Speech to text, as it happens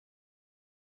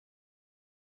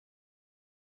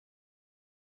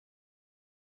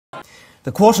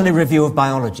The Quarterly Review of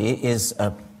Biology is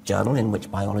a journal in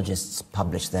which biologists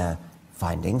publish their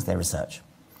findings, their research.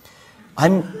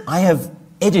 I have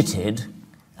edited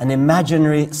an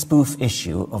imaginary spoof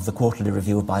issue of the Quarterly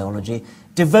Review of Biology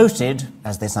devoted,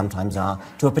 as they sometimes are,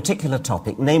 to a particular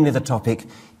topic, namely the topic,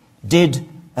 did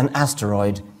an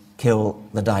asteroid kill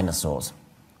the dinosaurs?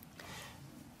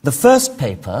 The first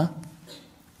paper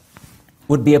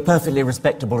would be a perfectly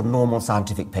respectable and normal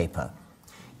scientific paper.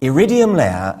 Iridium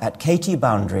layer at KT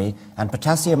boundary and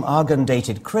potassium-argon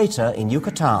dated crater in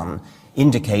Yucatan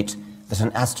indicate that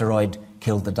an asteroid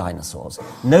killed the dinosaurs.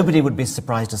 Nobody would be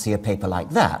surprised to see a paper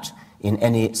like that in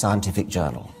any scientific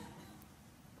journal.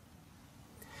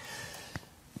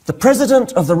 The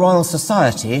President of the Royal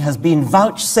Society has been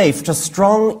vouchsafed a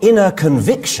strong inner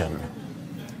conviction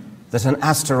that an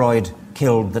asteroid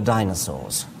killed the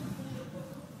dinosaurs.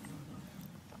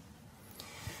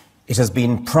 It has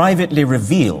been privately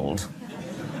revealed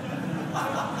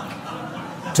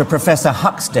to Professor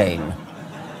Huxtane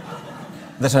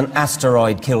that an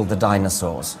asteroid killed the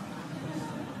dinosaurs.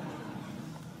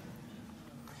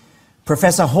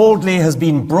 Professor Haldley has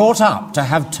been brought up to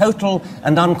have total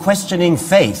and unquestioning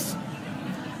faith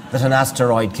that an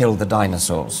asteroid killed the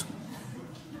dinosaurs.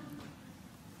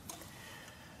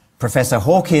 Professor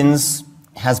Hawkins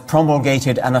has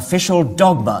promulgated an official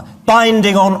dogma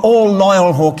binding on all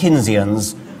loyal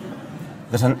Hawkinsians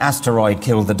that an asteroid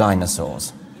killed the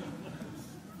dinosaurs.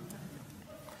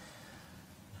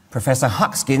 Professor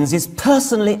Huxtane is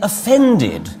personally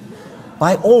offended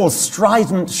by all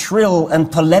strident, shrill and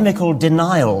polemical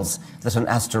denials that an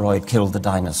asteroid killed the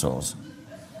dinosaurs.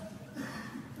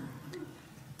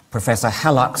 Professor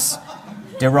Hallux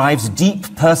derives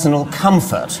deep personal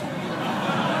comfort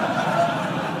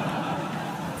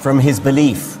from his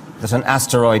belief that an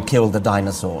asteroid killed the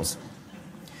dinosaurs.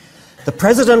 The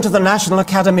President of the National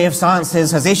Academy of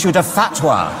Sciences has issued a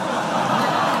fatwa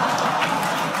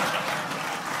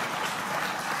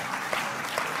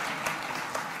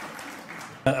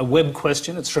a web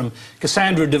question. It's from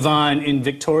Cassandra Devine in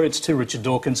Victoria. It's to Richard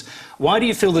Dawkins. Why do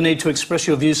you feel the need to express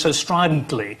your views so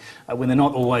stridently when they're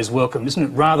not always welcome? Isn't it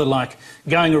rather like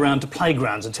going around to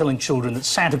playgrounds and telling children that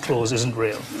Santa Claus isn't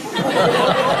real?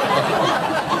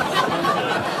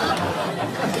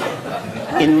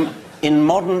 In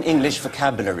modern English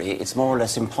vocabulary, it's more or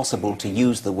less impossible to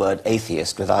use the word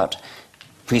atheist without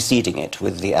preceding it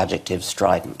with the adjective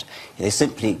strident. They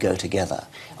simply go together.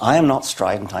 I am not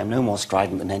strident. I'm no more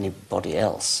strident than anybody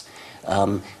else.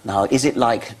 Now, is it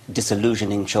like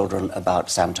disillusioning children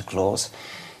about Santa Claus?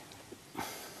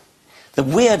 The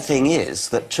weird thing is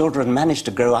that children manage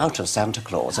to grow out of Santa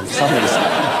Claus, and for some reason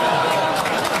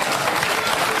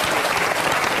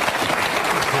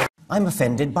I'm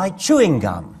offended by chewing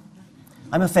gum.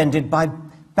 I'm offended by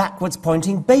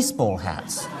backwards-pointing baseball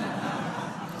hats.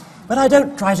 But I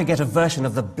don't try to get a version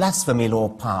of the blasphemy law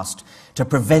passed to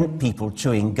prevent people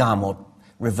chewing gum or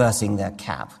reversing their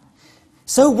cap.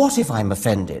 So what if I'm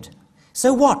offended?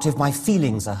 So what if my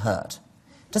feelings are hurt?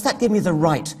 Does that give me the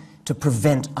right to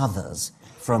prevent others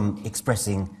from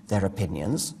expressing their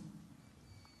opinions?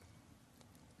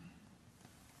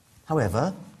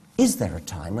 However, is there a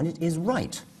time when it is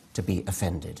right to be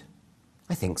offended?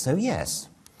 I think so, yes.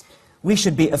 We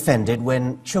should be offended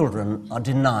when children are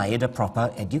denied a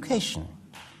proper education.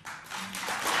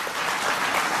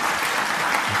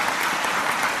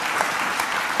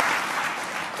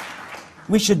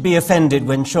 We should be offended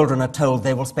when children are told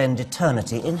they will spend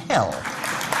eternity in hell.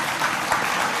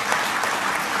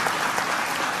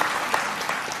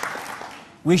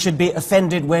 We should be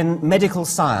offended when medical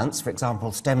science, for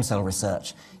example, stem cell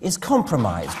research, is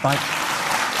compromised by...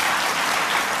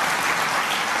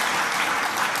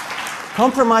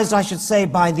 Compromised, I should say,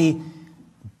 by the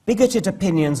bigoted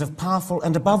opinions of powerful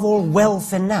and, above all,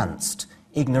 well-financed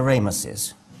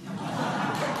ignoramuses.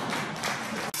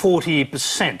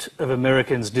 40% of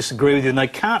Americans disagree with you, and they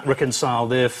can't reconcile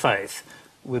their faith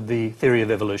with the theory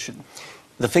of evolution.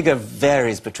 The figure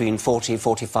varies between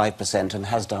 40–45% and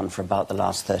has done for about the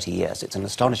last 30 years. It's an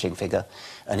astonishing figure,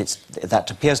 and that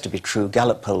appears to be true.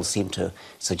 Gallup polls seem to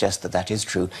suggest that that is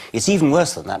true. It's even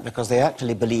worse than that because they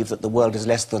actually believe that the world is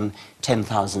less than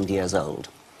 10,000 years old.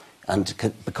 And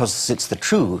because since the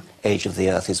true age of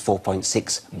the Earth is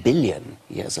 4.6 billion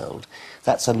years old,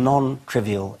 that's a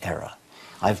non-trivial error.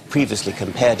 I've previously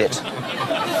compared it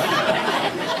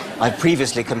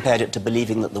to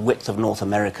believing that the width of North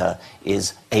America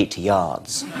is 8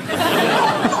 yards.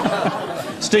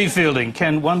 Steve Fielding,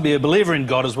 can one be a believer in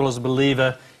God as well as a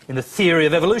believer in the theory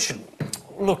of evolution?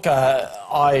 Look,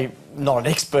 I not an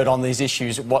expert on these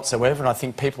issues whatsoever, and I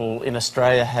think people in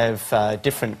Australia have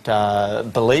different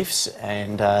beliefs,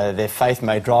 and their faith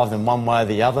may drive them one way or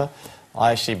the other.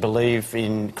 I actually believe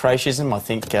in creationism. I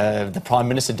think the Prime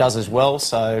Minister does as well.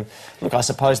 So, look, I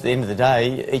suppose at the end of the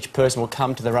day, each person will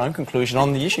come to their own conclusion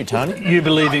on the issue, Tony. You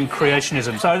believe in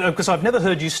creationism. So, because I've never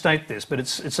heard you state this, but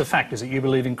it's a fact, is it? You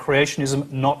believe in creationism,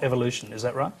 not evolution. Is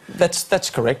that right? That's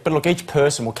correct. But, look, each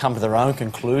person will come to their own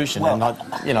conclusion, well,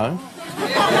 and, you know...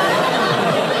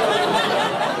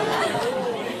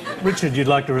 Richard, you'd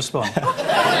like to respond?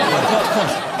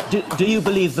 Do you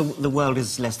believe the world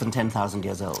is less than 10,000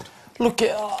 years old? Look...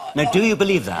 Now, do you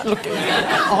believe that? Look,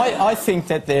 I think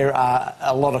that there are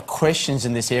a lot of questions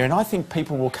in this area, and I think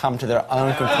people will come to their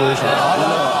own conclusion.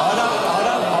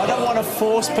 I don't want to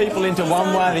force people into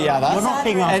one way or the other. You're not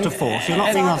being asked to force. You're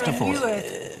not being asked to force. New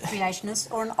Earth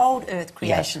creationist or an old Earth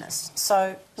creationist? Yes.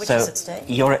 So, which is it, Steve?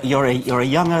 You're a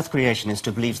young Earth creationist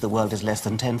who believes the world is less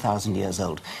than 10,000 years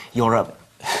old. You're a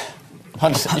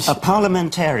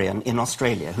parliamentarian in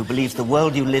Australia who believes the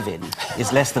world you live in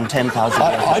is less than 10,000 years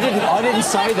old. I didn't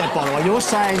say that, by the way. You're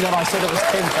saying that I said it was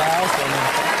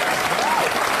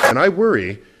 10,000. And I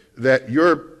worry that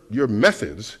your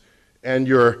methods and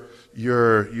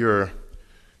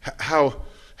how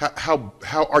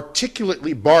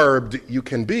articulately barbed you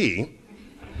can be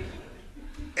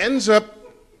ends up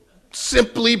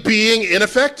simply being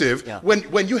ineffective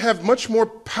when you have much more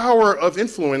power of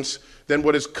influence than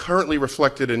what is currently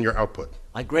reflected in your output.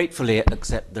 I gratefully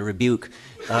accept the rebuke.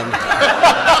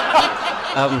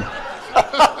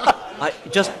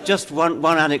 Just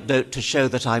one anecdote to show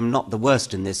that I'm not the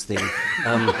worst in this thing.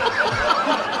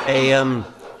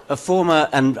 A former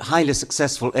and highly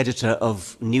successful editor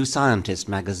of New Scientist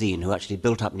magazine, who actually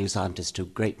built up New Scientist to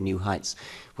great new heights,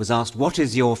 was asked, "What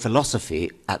is your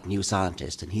philosophy at New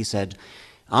Scientist?" And he said,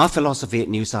 "Our philosophy at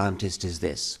New Scientist is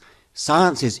this: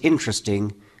 science is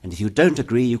interesting, and if you don't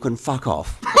agree, you can fuck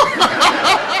off."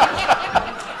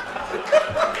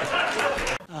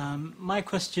 My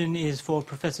question is for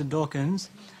Professor Dawkins.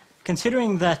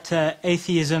 Considering that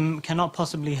atheism cannot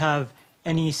possibly have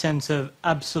any sense of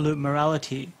absolute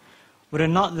morality, would it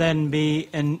not then be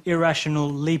an irrational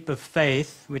leap of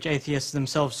faith, which atheists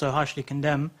themselves so harshly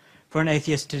condemn, for an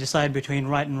atheist to decide between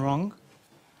right and wrong?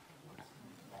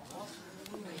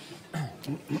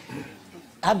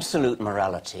 Absolute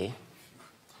morality,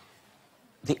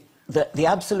 the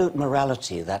absolute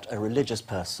morality that a religious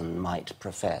person might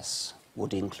profess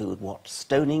would include what?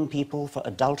 Stoning people for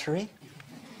adultery,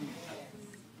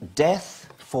 death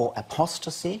for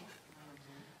apostasy,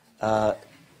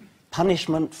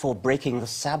 punishment for breaking the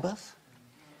Sabbath.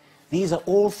 These are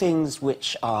all things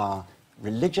which are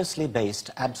religiously based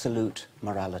absolute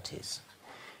moralities.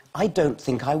 I don't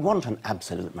think I want an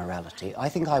absolute morality. I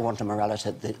think I want a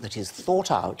morality that is thought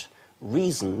out,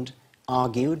 reasoned,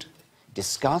 argued,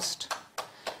 discussed,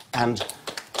 and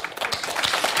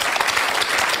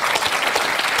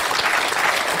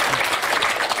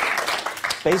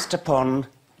based upon,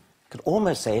 could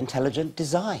almost say, intelligent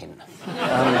design.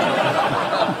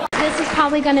 This is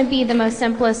probably going to be the most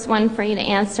simplest one for you to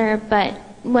answer, but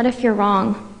what if you're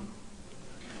wrong?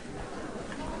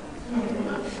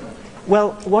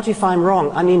 Well, what if I'm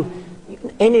wrong? I mean,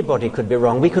 anybody could be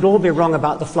wrong. We could all be wrong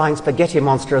about the flying spaghetti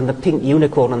monster and the pink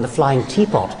unicorn and the flying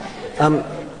teapot.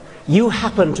 You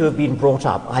happen to have been brought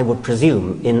up, I would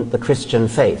presume, in the Christian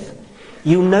faith.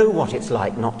 You know what it's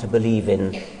like not to believe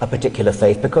in a particular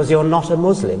faith because you're not a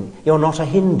Muslim, you're not a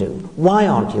Hindu. Why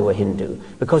aren't you a Hindu?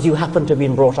 Because you happen to have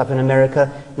been brought up in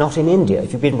America, not in India.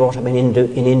 If you'd been brought up in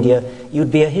India,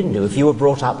 you'd be a Hindu. If you were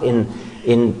brought up in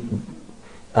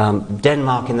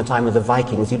Denmark in the time of the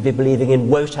Vikings, you'd be believing in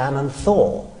Wotan and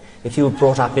Thor. If you were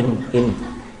brought up in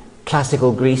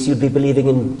classical Greece, you'd be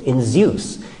believing in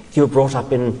Zeus. If you were brought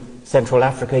up in Central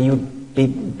Africa, you'd be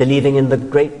believing in the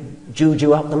great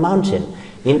Juju up the mountain.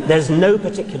 I mean, there's no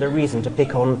particular reason to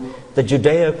pick on the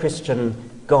Judeo-Christian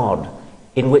God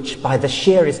in which, by the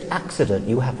sheerest accident,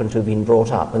 you happen to have been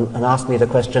brought up, and ask me the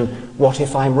question, what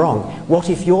if I'm wrong? What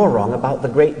if you're wrong about the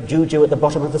great Juju at the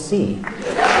bottom of the sea?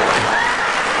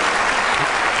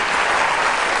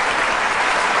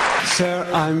 Sir,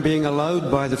 I'm being allowed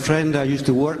by the friend I used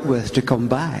to work with to come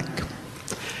back.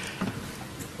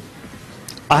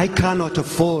 I cannot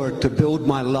afford to build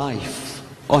my life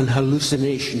on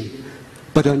hallucination,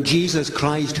 but on Jesus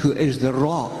Christ, who is the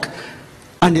rock.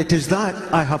 And it is that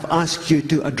I have asked you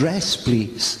to address,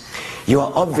 please. You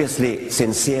are obviously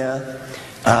sincere,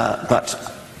 but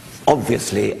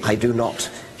obviously I do not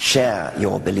share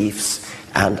your beliefs,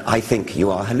 and I think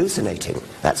you are hallucinating.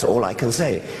 That's all I can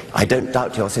say. I don't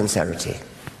doubt your sincerity.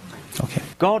 Okay.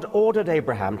 God ordered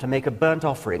Abraham to make a burnt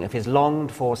offering of his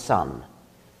longed-for son.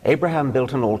 Abraham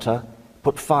built an altar,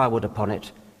 put firewood upon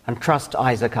it, and trussed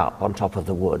Isaac up on top of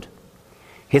the wood.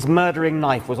 His murdering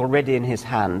knife was already in his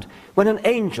hand when an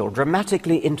angel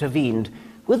dramatically intervened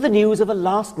with the news of a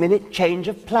last-minute change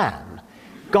of plan.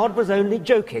 God was only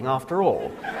joking after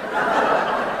all,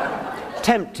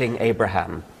 tempting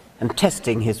Abraham and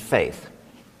testing his faith.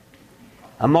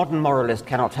 A modern moralist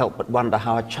cannot help but wonder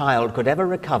how a child could ever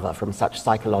recover from such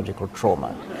psychological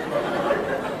trauma.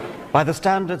 By the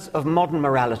standards of modern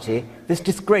morality, this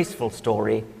disgraceful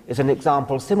story is an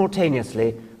example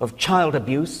simultaneously of child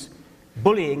abuse,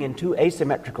 bullying into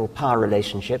asymmetrical power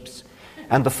relationships,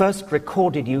 and the first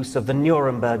recorded use of the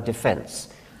Nuremberg defense.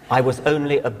 I was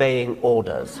only obeying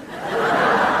orders.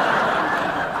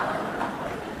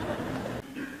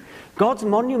 God's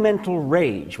monumental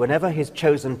rage whenever his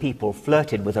chosen people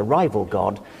flirted with a rival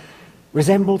god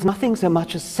resembles nothing so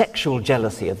much as sexual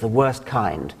jealousy of the worst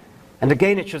kind, and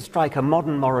again it should strike a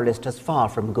modern moralist as far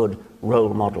from good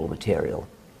role model material.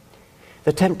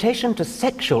 The temptation to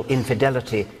sexual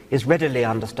infidelity is readily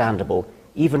understandable,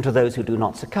 even to those who do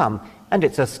not succumb, and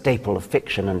it's a staple of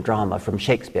fiction and drama from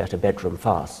Shakespeare to bedroom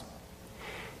farce.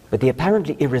 But the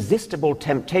apparently irresistible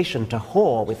temptation to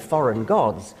whore with foreign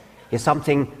gods is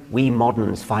something we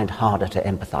moderns find harder to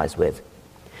empathize with.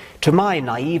 To my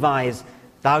naive eyes,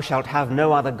 "Thou shalt have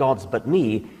no other gods but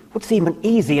me" would seem an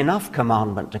easy enough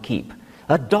commandment to keep.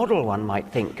 A doddle, one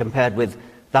might think, compared with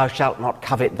 "Thou shalt not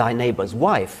covet thy neighbor's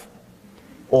wife,"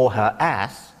 or her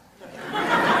ass,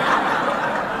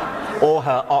 or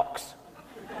her ox.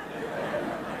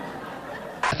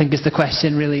 I think it's the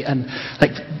question really, and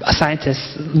like a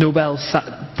scientist, Nobel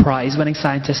Prize winning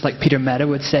scientist like Peter Mehta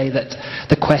would say that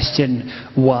the question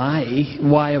why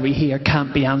are we here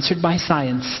can't be answered by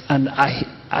science, and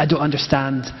I don't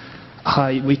understand how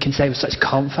we can say with such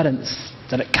confidence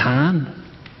that it can.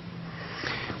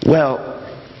 Well,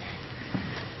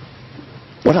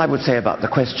 what I would say about the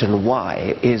question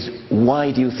why is,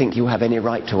 why do you think you have any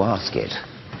right to ask it?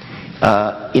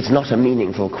 It's not a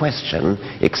meaningful question,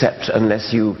 except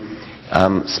unless you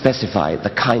specify the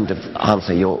kind of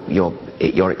answer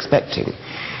you're expecting.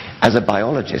 As a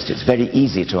biologist, it's very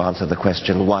easy to answer the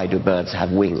question, why do birds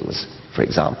have wings, for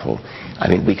example? I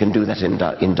mean, we can do that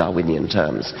in Darwinian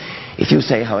terms. If you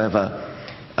say, however,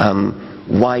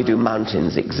 why do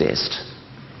mountains exist?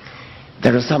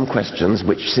 There are some questions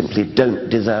which simply don't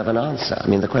deserve an answer. I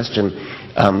mean, the question,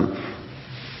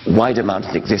 why do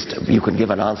mountains exist? You can give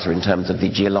an answer in terms of the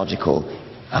geological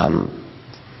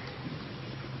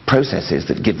processes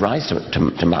that give rise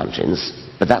to mountains,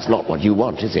 but that's not what you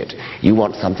want, is it? You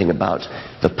want something about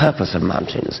the purpose of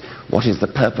mountains. What is the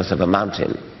purpose of a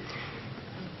mountain?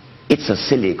 It's a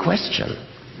silly question.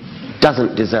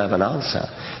 Doesn't deserve an answer.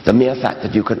 The mere fact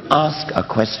that you can ask a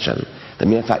question, the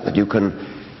mere fact that you can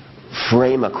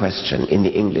frame a question in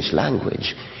the English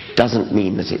language, doesn't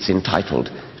mean that it's entitled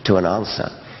to an answer.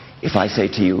 If I say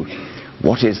to you,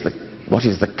 what is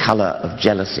the color of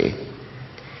jealousy?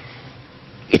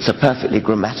 It's a perfectly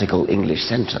grammatical English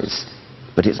sentence,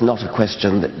 but it's not a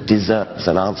question that deserves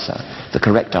an answer. The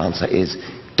correct answer is,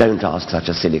 don't ask such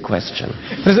a silly question.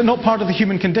 But is it not part of the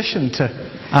human condition to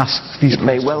ask these questions? It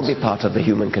may well be part of the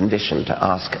human condition to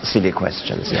ask silly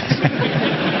questions, yes.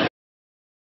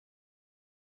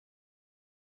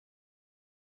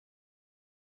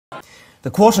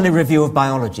 The Quarterly Review of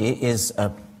Biology is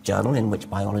a journal in which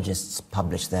biologists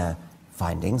publish their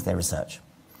findings, their research.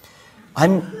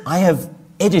 I have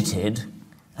edited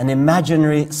an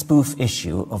imaginary spoof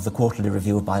issue of the Quarterly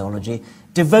Review of Biology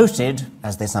devoted,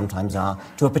 as they sometimes are,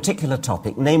 to a particular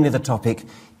topic, namely the topic,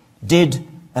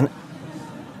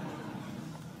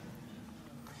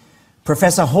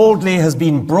 Professor Haldley has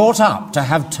been brought up to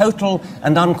have total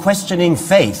and unquestioning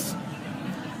faith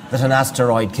that an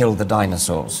asteroid killed the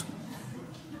dinosaurs.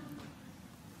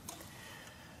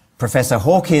 Professor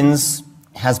Hawkins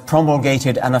has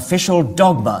promulgated an official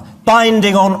dogma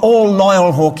binding on all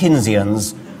loyal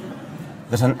Hawkinsians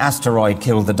that an asteroid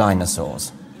killed the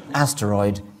dinosaurs.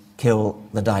 Asteroid kill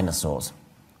the dinosaurs.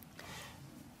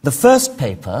 The first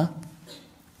paper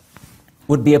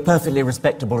would be a perfectly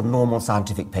respectable and normal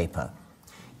scientific paper.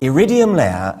 Iridium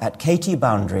layer at KT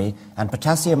boundary and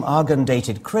potassium argon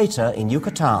dated crater in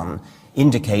Yucatan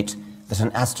indicate that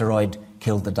an asteroid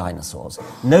killed the dinosaurs.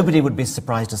 Nobody would be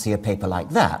surprised to see a paper like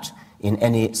that in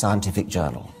any scientific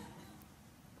journal.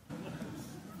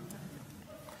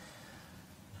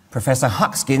 Professor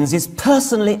Huxkins is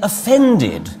personally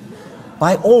offended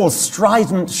by all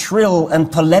strident, shrill,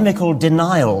 and polemical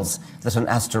denials that an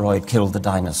asteroid killed the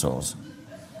dinosaurs.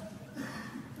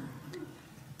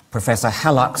 Professor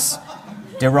Hallux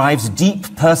derives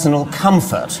deep personal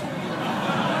comfort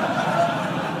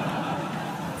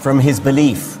from his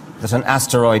belief that an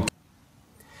asteroid...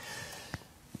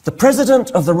 The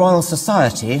President of the Royal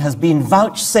Society has been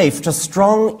vouchsafed a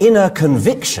strong inner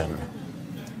conviction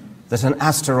that an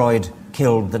asteroid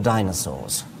killed the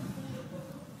dinosaurs.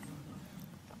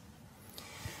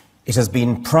 It has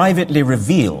been privately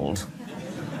revealed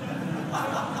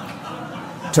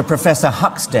to Professor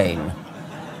Huxtane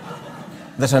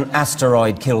that an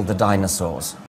asteroid killed the dinosaurs.